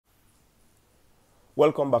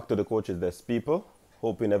Welcome back to the Coaches Desk, people.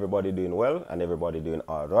 Hoping everybody doing well and everybody doing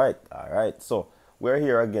all right. All right. So we're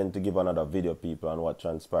here again to give another video, people, on what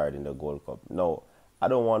transpired in the Gold Cup. Now, I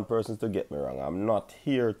don't want persons to get me wrong. I'm not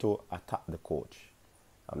here to attack the coach.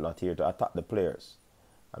 I'm not here to attack the players.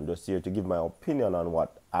 I'm just here to give my opinion on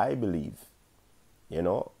what I believe,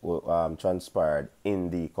 transpired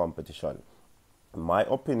in the competition. My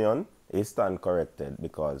opinion is stand corrected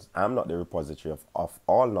because I'm not the repository of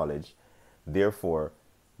all knowledge. Therefore,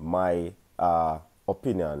 my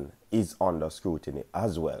opinion is under scrutiny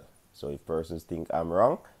as well. So if persons think I'm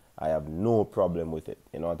wrong, I have no problem with it.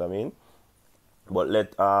 You know what I mean? But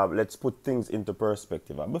let's put things into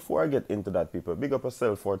perspective. And before I get into that, people, big up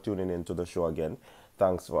yourself for tuning into the show again.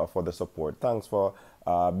 Thanks for the support. Thanks for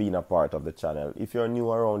being a part of the channel. If you're new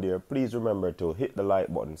around here, please remember to hit the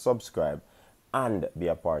like button, subscribe, and be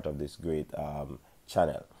a part of this great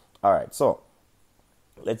channel. All right, so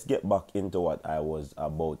let's get back into what I was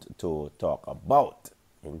about to talk about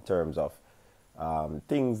in terms of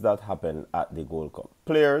things that happened at the Gold Cup.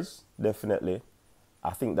 Players, definitely.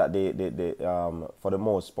 I think that they for the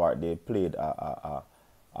most part, they played a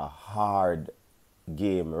hard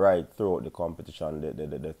game right throughout the competition.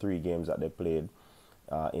 The three games that they played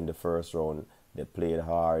in the first round, they played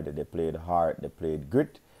hard, they played hard, they played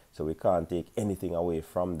grit. So we can't take anything away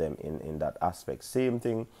from them in that aspect. Same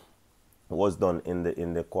thing was done in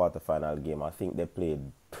the quarterfinal game. I think they played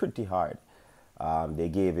pretty hard. They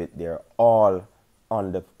gave it their all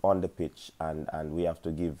on the pitch, and we have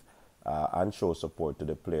to give and show support to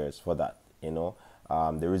the players for that.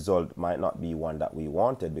 The result might not be one that we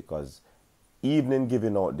wanted, because even in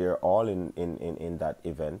giving out their all in that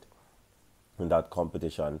event, in that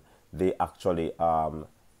competition, they actually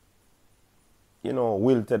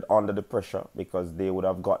wilted under the pressure, because they would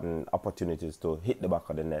have gotten opportunities to hit the back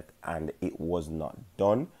of the net and it was not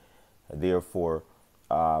done. Therefore,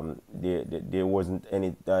 there wasn't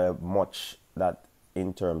any much that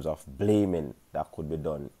in terms of blaming that could be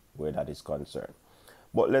done where that is concerned.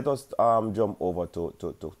 But let us jump over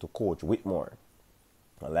to Coach Whitmore.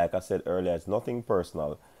 Like I said earlier, it's nothing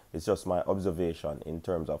personal. It's just my observation in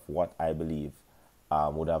terms of what I believe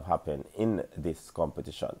would have happened in this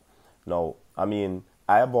competition. Now, I mean,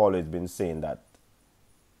 I have always been saying that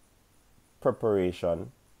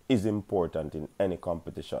preparation is important in any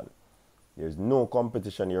competition. There's no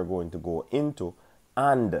competition you're going to go into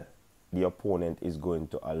and the opponent is going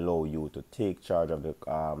to allow you to take charge of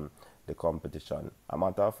the competition. A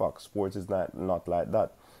matter of fact, sports is not like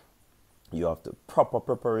that. You have to proper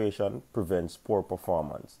preparation prevents poor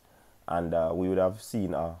performance, and we would have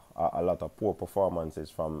seen a lot of poor performances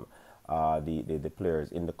from the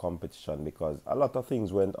players in the competition, because a lot of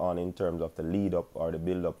things went on in terms of the lead up or the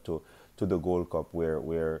build up to the Gold Cup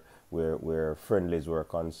where friendlies were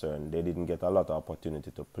concerned. They didn't get a lot of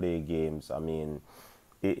opportunity to play games. I mean,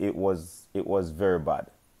 it was very bad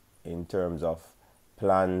in terms of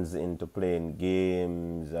plans into playing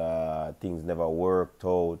games. Things never worked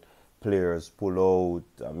out. Players pull out.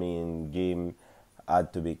 I mean, game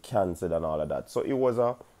had to be cancelled and all of that. So it was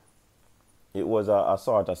a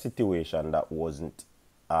sort of situation that wasn't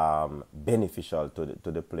beneficial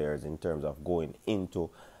to the players in terms of going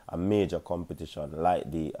into a major competition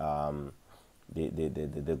like the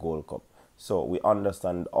Gold Cup. So we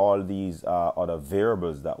understand all these other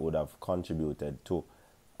variables that would have contributed to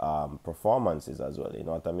performances as well. You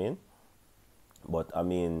know what I mean? But I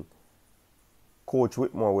mean, Coach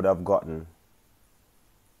Whitmore would have gotten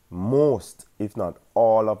most, if not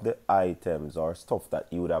all, of the items or stuff that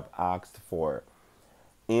he would have asked for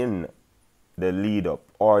in the lead up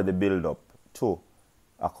or the build up to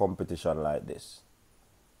a competition like this.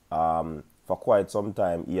 For quite some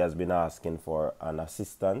time, he has been asking for an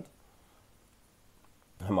assistant.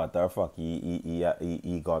 As a matter of fact,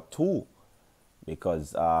 he got two,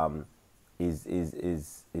 because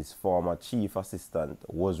his former chief assistant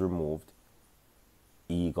was removed.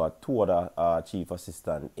 He got two other chief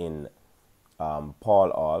assistant in Paul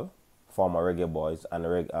Hall, former Reggae Boyz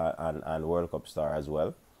and World Cup star as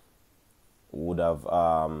well, would have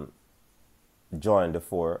joined the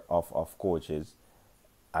four of coaches,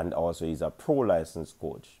 and also he's a pro licensed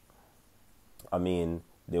coach. I mean,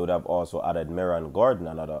 they would have also added Meron Gordon,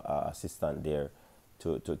 another assistant there,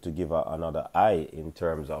 to give another eye in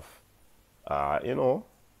terms of,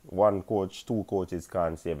 one coach, two coaches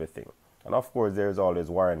can't see everything. And of course, there's always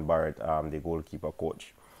Warren Barrett, the goalkeeper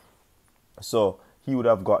coach. So he would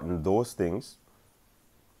have gotten those things.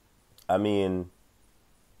 I mean,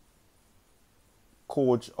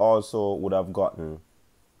 coach also would have gotten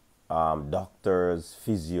doctors,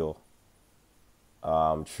 physio,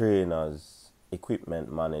 trainers,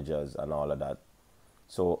 equipment managers, and all of that.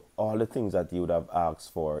 So all the things that he would have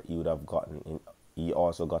asked for, he would have gotten. He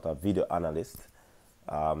also got a video analyst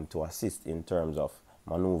to assist in terms of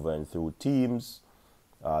maneuvering through teams,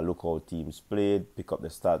 look how teams played, pick up the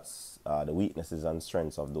stats, the weaknesses and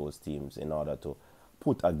strengths of those teams in order to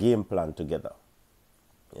put a game plan together.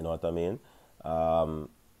 You know what I mean?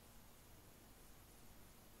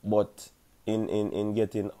 But in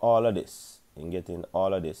getting all of this,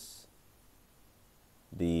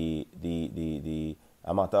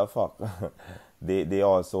 a matter of fact, they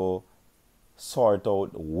also sort out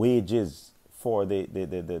wages for the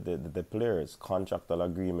players. Contractual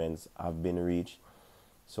agreements have been reached.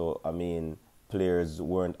 So, I mean, players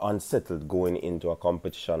weren't unsettled going into a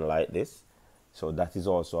competition like this. So that is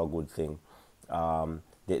also a good thing.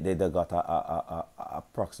 They got a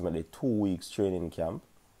approximately 2 weeks training camp.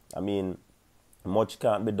 I mean, much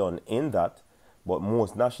can't be done in that, but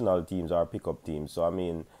most national teams are pickup teams. So, I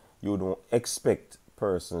mean, you don't expect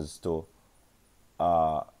persons to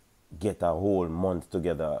get a whole month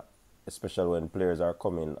together, especially when players are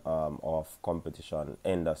coming off competition,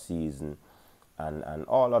 end of season, and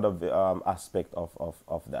all other aspect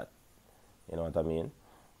of that. You know what I mean?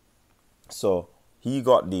 So he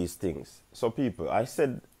got these things. So people, I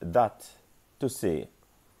said that to say,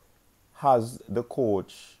 has the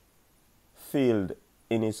coach failed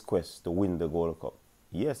in his quest to win the Gold Cup?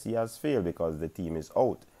 Yes, he has failed because the team is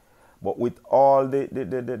out. But with all the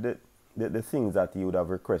things that he would have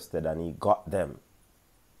requested and he got them,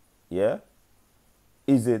 yeah?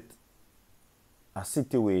 Is it a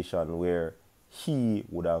situation where he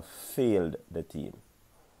would have failed the team?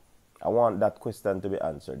 I want that question to be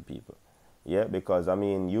answered, people. Yeah, because, I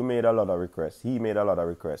mean, you made a lot of requests. He made a lot of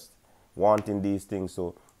requests, wanting these things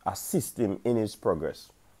to assist him in his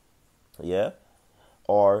progress. Yeah?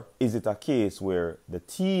 Or is it a case where the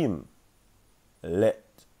team let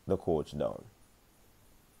the coach down?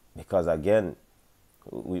 Because, again,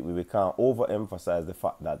 we can't overemphasize the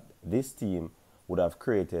fact that this team would have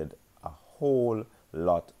created a whole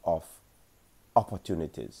lot of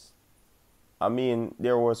opportunities. I mean,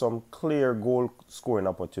 there were some clear goal scoring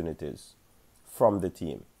opportunities from the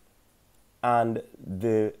team, and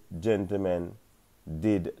the gentleman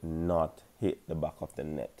did not hit the back of the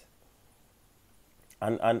net.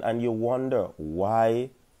 And you wonder why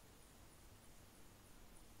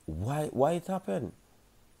it happened.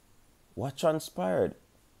 What transpired?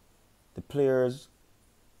 The players,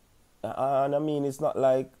 and I mean, it's not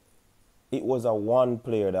like it was a one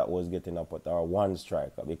player that was getting up at, or one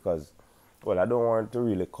striker, because, well, I don't want to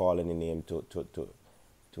really call any name to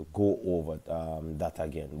go over that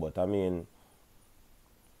again. But I mean,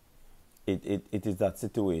 it is that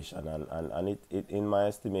situation, and it in my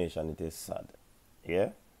estimation, it is sad. Yeah.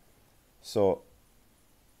 So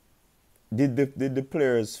did the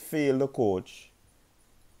players fail the coach,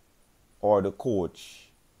 or the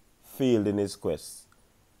coach failed in his quest,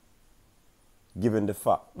 given the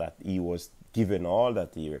fact that he was given all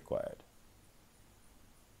that he required?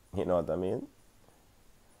 You know what I mean?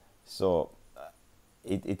 So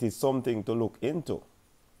it is something to look into.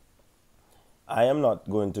 I am not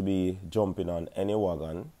going to be jumping on any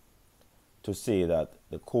wagon to say that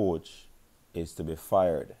the coach is to be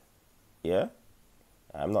fired. Yeah?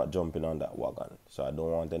 I'm not jumping on that wagon, so I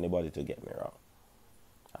don't want anybody to get me wrong.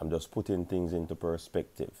 I'm just putting things into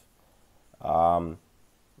perspective.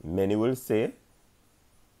 Many will say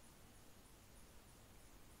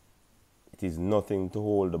it is nothing to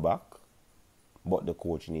hold back, but the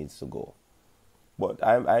coach needs to go. But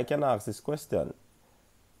I can ask this question.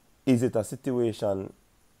 Is it a situation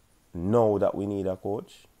now that we need a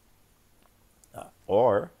coach?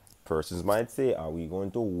 Or persons might say, are we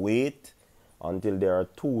going to wait until there are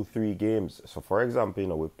 2-3 games? So, for example,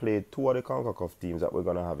 we played 2 of the CONCACAF teams that we're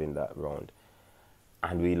going to have in that round,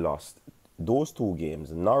 and we lost those 2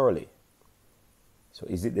 games narrowly. So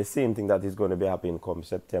is it the same thing that is going to be happening come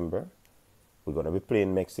September? We're going to be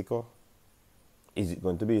playing Mexico. Is it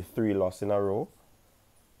going to be 3 losses in a row?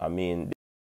 I mean,